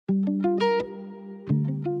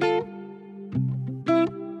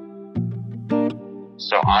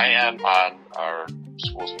I am on our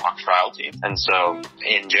school's mock trial team. And so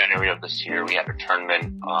in January of this year, we had a tournament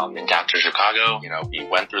in downtown Chicago. We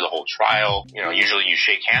went through the whole trial. Usually you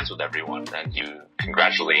shake hands with everyone and you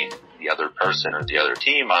congratulate the other person or the other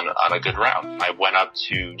team on a good round. I went up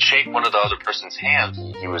to shake one of the other person's hands.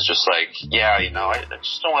 He was just like, yeah, I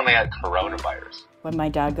just don't want to get coronavirus. When my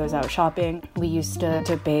dad goes out shopping, we used to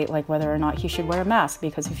debate whether or not he should wear a mask,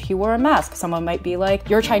 because if he wore a mask, someone might be like,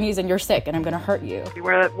 you're Chinese and you're sick and I'm going to hurt you. We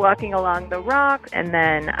were walking along the rock, and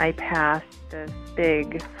then I passed this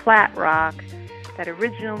big flat rock that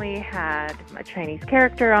originally had a Chinese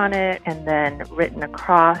character on it, and then written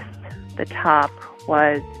across the top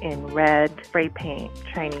was in red spray paint,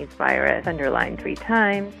 Chinese virus, underlined 3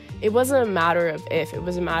 times. It wasn't a matter of if, it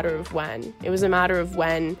was a matter of when. It was a matter of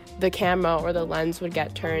when the camera or the lens would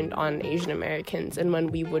get turned on Asian Americans and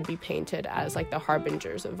when we would be painted as the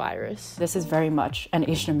harbingers of virus. This is very much an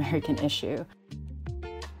Asian American issue.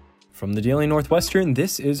 From the Daily Northwestern,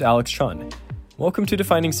 this is Alex Chun. Welcome to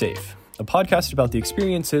Defining Safe, a podcast about the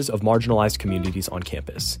experiences of marginalized communities on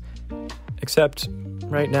campus. Except,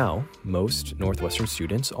 right now, most Northwestern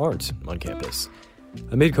students aren't on campus.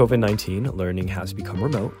 Amid COVID-19, learning has become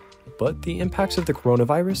remote, but the impacts of the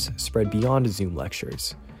coronavirus spread beyond Zoom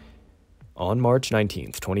lectures. On March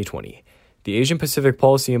 19th, 2020, the Asian Pacific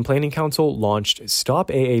Policy and Planning Council launched Stop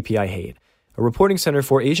AAPI Hate, a reporting center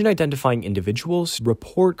for Asian-identifying individuals to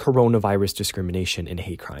report coronavirus discrimination and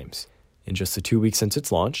hate crimes. In just the 2 weeks since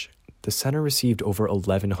its launch, the center received over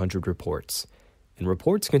 1,100 reports, and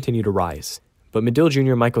reports continue to rise. But Medill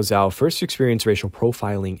Jr. Michael Zhao first experienced racial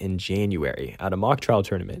profiling in January at a mock trial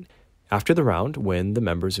tournament. After the round, when the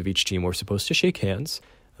members of each team were supposed to shake hands,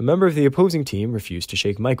 a member of the opposing team refused to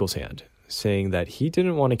shake Michael's hand, saying that he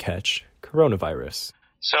didn't want to catch coronavirus.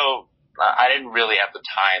 So I didn't really at the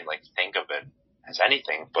time think of it as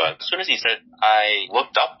anything, but as soon as he said, I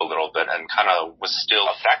looked up a little bit and kind of was still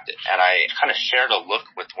affected. And I kind of shared a look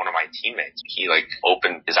with one of my teammates. He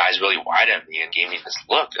opened his eyes really wide at me and gave me this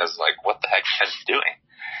look. I was like, what the heck is he doing?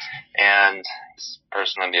 And this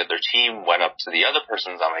person on the other team went up to the other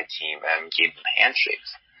persons on my team and gave them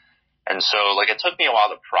handshakes. And so it took me a while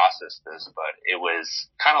to process this, but it was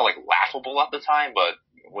kind of laughable at the time. But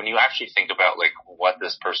when you actually think about what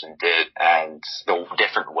this person did and the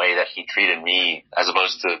different way that he treated me as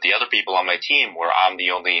opposed to the other people on my team, where I'm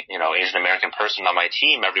the only, Asian American person on my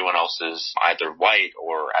team, everyone else is either white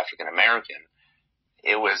or African American.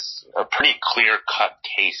 It was a pretty clear-cut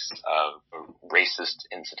case of a racist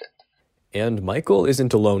incident. And Michael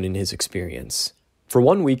isn't alone in his experience. For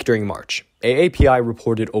 1 week during March, AAPI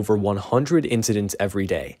reported over 100 incidents every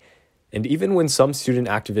day. And even when some student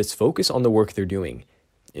activists focus on the work they're doing,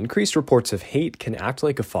 increased reports of hate can act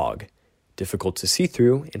like a fog, difficult to see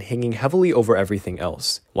through and hanging heavily over everything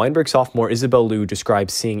else. Weinberg sophomore Isabel Liu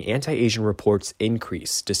describes seeing anti-Asian reports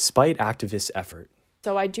increase despite activists' effort.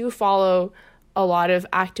 So I do follow a lot of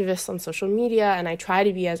activists on social media, and I try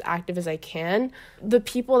to be as active as I can. The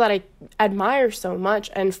people that I admire so much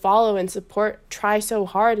and follow and support try so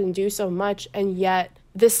hard and do so much, and yet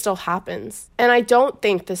this still happens. And I don't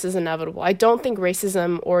think this is inevitable. I don't think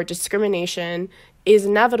racism or discrimination is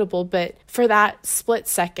inevitable, but for that split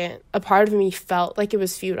second, a part of me felt like it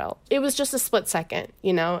was futile. It was just a split second,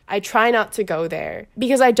 I try not to go there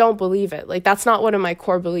because I don't believe it. That's not one of my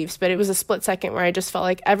core beliefs, but it was a split second where I just felt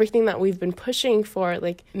like everything that we've been pushing for,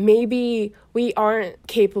 maybe we aren't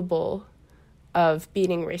capable of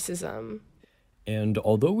beating racism. And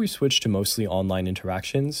although we switched to mostly online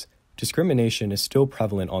interactions, discrimination is still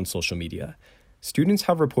prevalent on social media. Students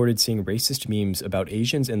have reported seeing racist memes about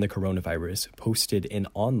Asians and the coronavirus posted in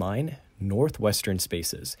online Northwestern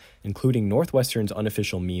spaces, including Northwestern's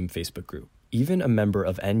unofficial meme Facebook group. Even a member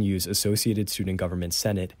of NU's Associated Student Government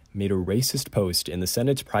Senate made a racist post in the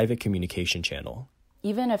Senate's private communication channel.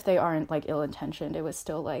 Even if they aren't ill-intentioned, it was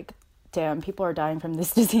still damn, people are dying from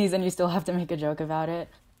this disease and you still have to make a joke about it.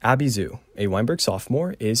 Abby Zhu, a Weinberg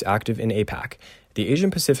sophomore, is active in APAC, the Asian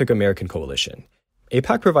Pacific American Coalition.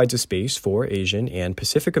 APAC provides a space for Asian and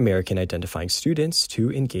Pacific American identifying students to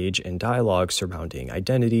engage in dialogue surrounding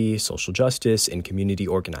identity, social justice, and community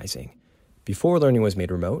organizing. Before learning was made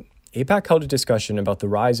remote, APAC held a discussion about the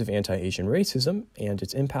rise of anti-Asian racism and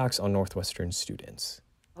its impacts on Northwestern students.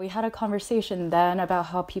 We had a conversation then about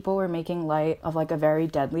how people were making light of a very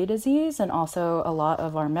deadly disease, and also a lot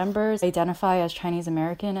of our members identify as Chinese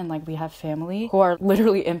American, and we have family who are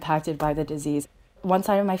literally impacted by the disease. One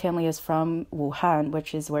side of my family is from Wuhan,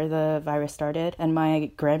 which is where the virus started. And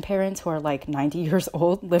my grandparents, who are like 90 years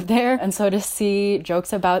old, live there. And so to see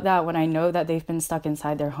jokes about that when I know that they've been stuck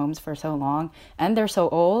inside their homes for so long and they're so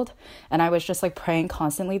old, and I was just like praying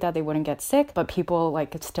constantly that they wouldn't get sick, but people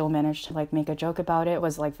like still managed to like make a joke about it,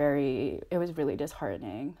 was like it was really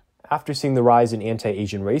disheartening. After seeing the rise in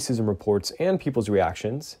anti-Asian racism reports and people's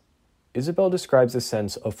reactions, Isabel describes a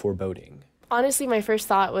sense of foreboding. Honestly, my first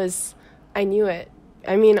thought was, I knew it.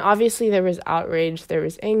 I mean, obviously there was outrage, there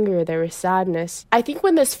was anger, there was sadness. I think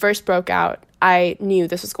when this first broke out, I knew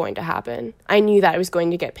this was going to happen. I knew that it was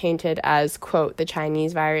going to get painted as, quote, the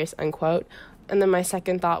Chinese virus, unquote. And then my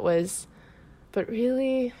second thought was, but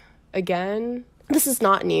really, again? This is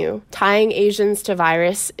not new. Tying Asians to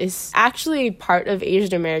virus is actually part of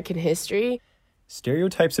Asian American history.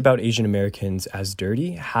 Stereotypes about Asian Americans as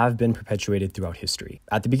dirty have been perpetuated throughout history.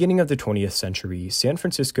 At the beginning of the 20th century, San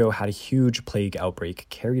Francisco had a huge plague outbreak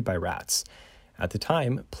carried by rats. At the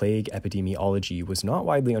time, plague epidemiology was not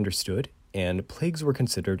widely understood, and plagues were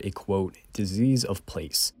considered a, quote, disease of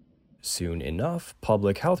place. Soon enough,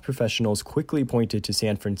 public health professionals quickly pointed to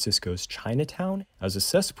San Francisco's Chinatown as a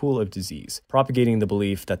cesspool of disease, propagating the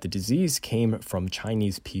belief that the disease came from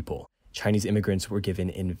Chinese people. Chinese immigrants were given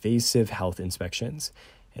invasive health inspections,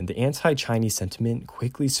 and the anti-Chinese sentiment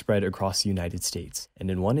quickly spread across the United States.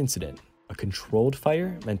 And in one incident, a controlled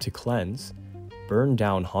fire meant to cleanse burned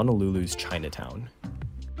down Honolulu's Chinatown.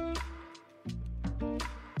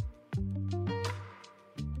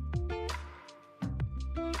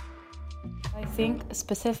 I think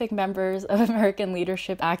specific members of American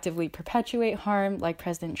leadership actively perpetuate harm, like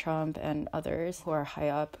President Trump and others who are high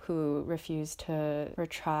up, who refuse to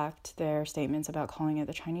retract their statements about calling it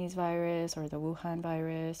the Chinese virus or the Wuhan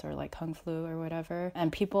virus or like Kung flu or whatever.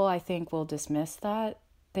 And people, I think, will dismiss that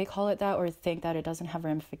they call it that or think that it doesn't have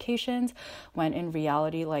ramifications, when in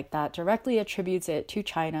reality, like, that directly attributes it to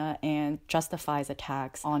China and justifies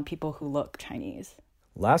attacks on people who look Chinese.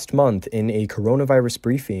 Last month, in a coronavirus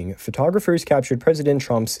briefing, photographers captured President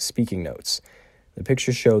Trump's speaking notes. The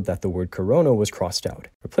picture showed that the word corona was crossed out,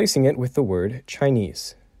 replacing it with the word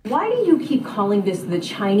Chinese. Why do you keep calling this the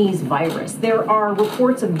Chinese virus? There are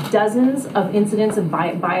reports of dozens of incidents of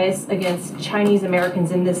bias against Chinese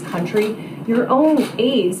Americans in this country. Your own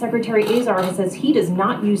aide, Secretary Azar, says he does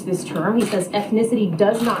not use this term. He says ethnicity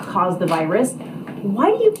does not cause the virus. Why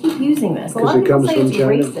do you keep using this? A lot of people say it's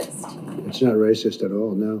racist. It's not racist at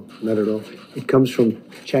all. No, not at all. It comes from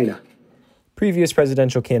China. Previous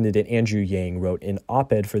presidential candidate Andrew Yang wrote an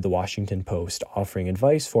op-ed for the Washington Post offering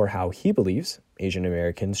advice for how he believes Asian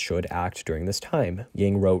Americans should act during this time.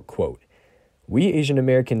 Yang wrote, quote, "We Asian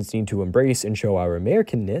Americans need to embrace and show our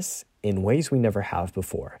Americanness in ways we never have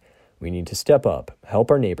before. We need to step up, help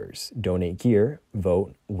our neighbors, donate gear,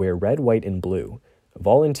 vote, wear red, white, and blue,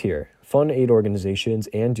 volunteer, fund aid organizations,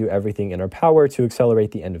 and do everything in our power to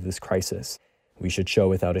accelerate the end of this crisis. We should show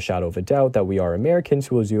without a shadow of a doubt that we are Americans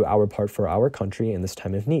who will do our part for our country in this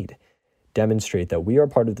time of need. Demonstrate that we are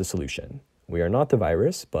part of the solution. We are not the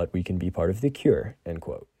virus, but we can be part of the cure," end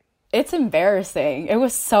quote. It's embarrassing. It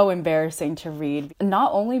was so embarrassing to read,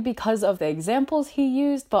 not only because of the examples he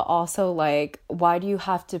used, but also like, why do you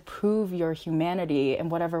have to prove your humanity in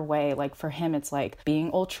whatever way? Like, for him, it's like being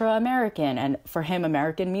ultra-American, and for him,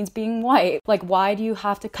 American means being white. Like, why do you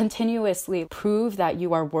have to continuously prove that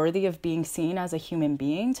you are worthy of being seen as a human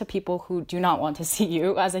being to people who do not want to see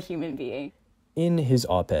you as a human being? In his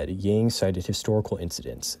op-ed, Yang cited historical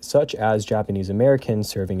incidents, such as Japanese Americans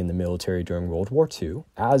serving in the military during World War II,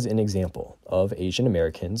 as an example of Asian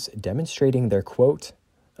Americans demonstrating their, quote,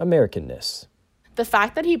 Americanness. The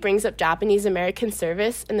fact that he brings up Japanese American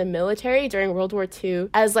service in the military during World War II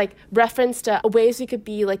as like reference to ways we could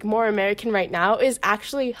be like more American right now is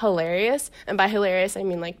actually hilarious. And by hilarious, I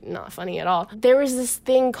mean like not funny at all. There was this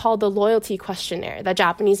thing called the loyalty questionnaire that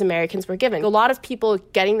Japanese Americans were given. A lot of people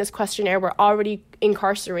getting this questionnaire were already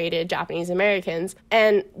incarcerated Japanese Americans,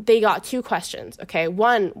 and they got two questions, okay?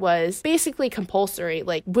 One was basically compulsory,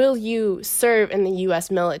 like, will you serve in the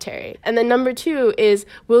U.S. military? And then number two is,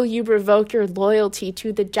 will you revoke your loyalty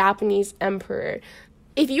to the Japanese emperor?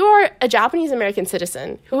 If you're a Japanese American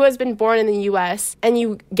citizen who has been born in the U.S. and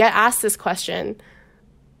you get asked this question,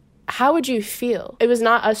 how would you feel? It was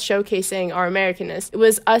not us showcasing our Americanness. It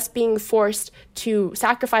was us being forced to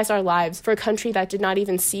sacrifice our lives for a country that did not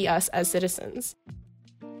even see us as citizens.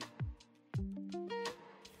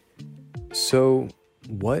 So,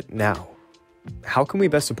 what now? How can we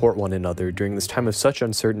best support one another during this time of such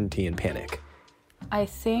uncertainty and panic? I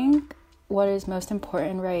think what is most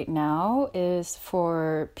important right now is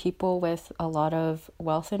for people with a lot of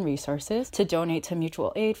wealth and resources to donate to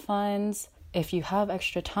mutual aid funds, If you have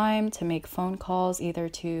extra time to make phone calls either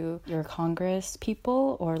to your Congress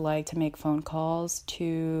people or like to make phone calls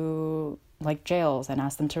to like jails and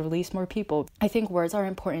ask them to release more people. I think words are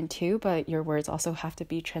important too, but your words also have to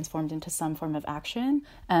be transformed into some form of action.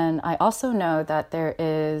 And I also know that there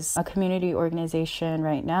is a community organization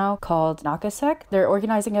right now called Nakasek. They're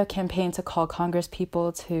organizing a campaign to call Congress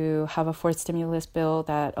people to have a fourth stimulus bill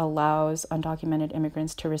that allows undocumented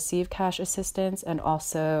immigrants to receive cash assistance and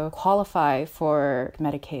also qualify for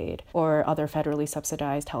Medicaid or other federally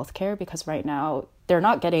subsidized healthcare, because right now they're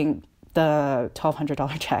not getting the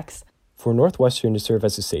 $1,200 checks. For Northwestern to serve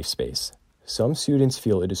as a safe space, some students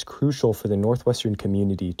feel it is crucial for the Northwestern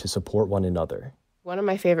community to support one another. One of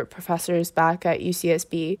my favorite professors back at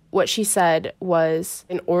UCSB, what she said was,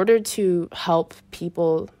 in order to help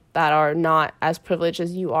people that are not as privileged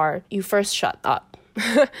as you are, you first shut up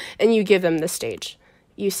and you give them the stage.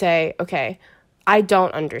 You say, okay, I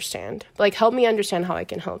don't understand. Like, help me understand how I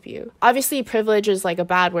can help you. Obviously, privilege is like a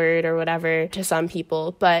bad word or whatever to some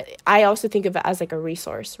people, but I also think of it as like a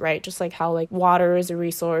resource, right? Just like how like water is a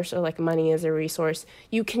resource or like money is a resource.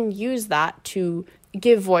 You can use that to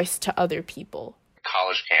give voice to other people.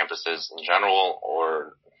 College campuses in general,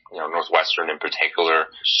 or Northwestern in particular,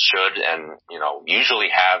 should and usually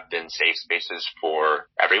have been safe spaces for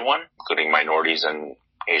everyone, including minorities and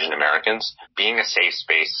Asian Americans. Being a safe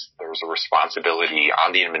space, there's a responsibility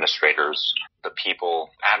on the administrators, the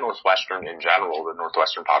people at Northwestern in general, the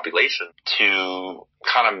Northwestern population, to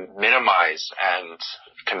kind of minimize and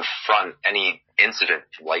confront any incident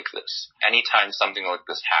like this. Anytime something like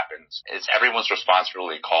this happens, it's everyone's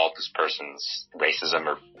responsibility to call this person's racism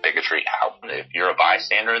or bigotry out. If you're a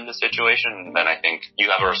bystander in this situation, then I think you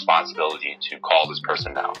have a responsibility to call this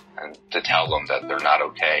person out and to tell them that they're not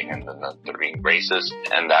okay and that they're being racist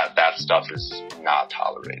and that stuff is not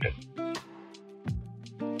tolerated.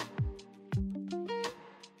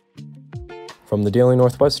 From the Daily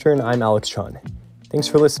Northwestern, I'm Alex Chun. Thanks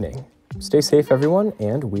for listening. Stay safe, everyone,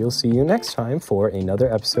 and we'll see you next time for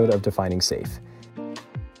another episode of Defining Safe.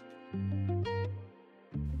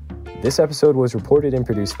 This episode was reported and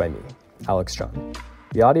produced by me, Alex Chun.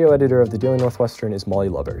 The audio editor of the Daily Northwestern is Molly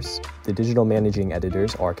Lubbers. The digital managing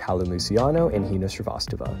editors are Callum Luciano and Hina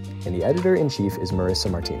Srivastava. And the editor-in-chief is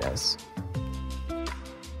Marissa Martinez.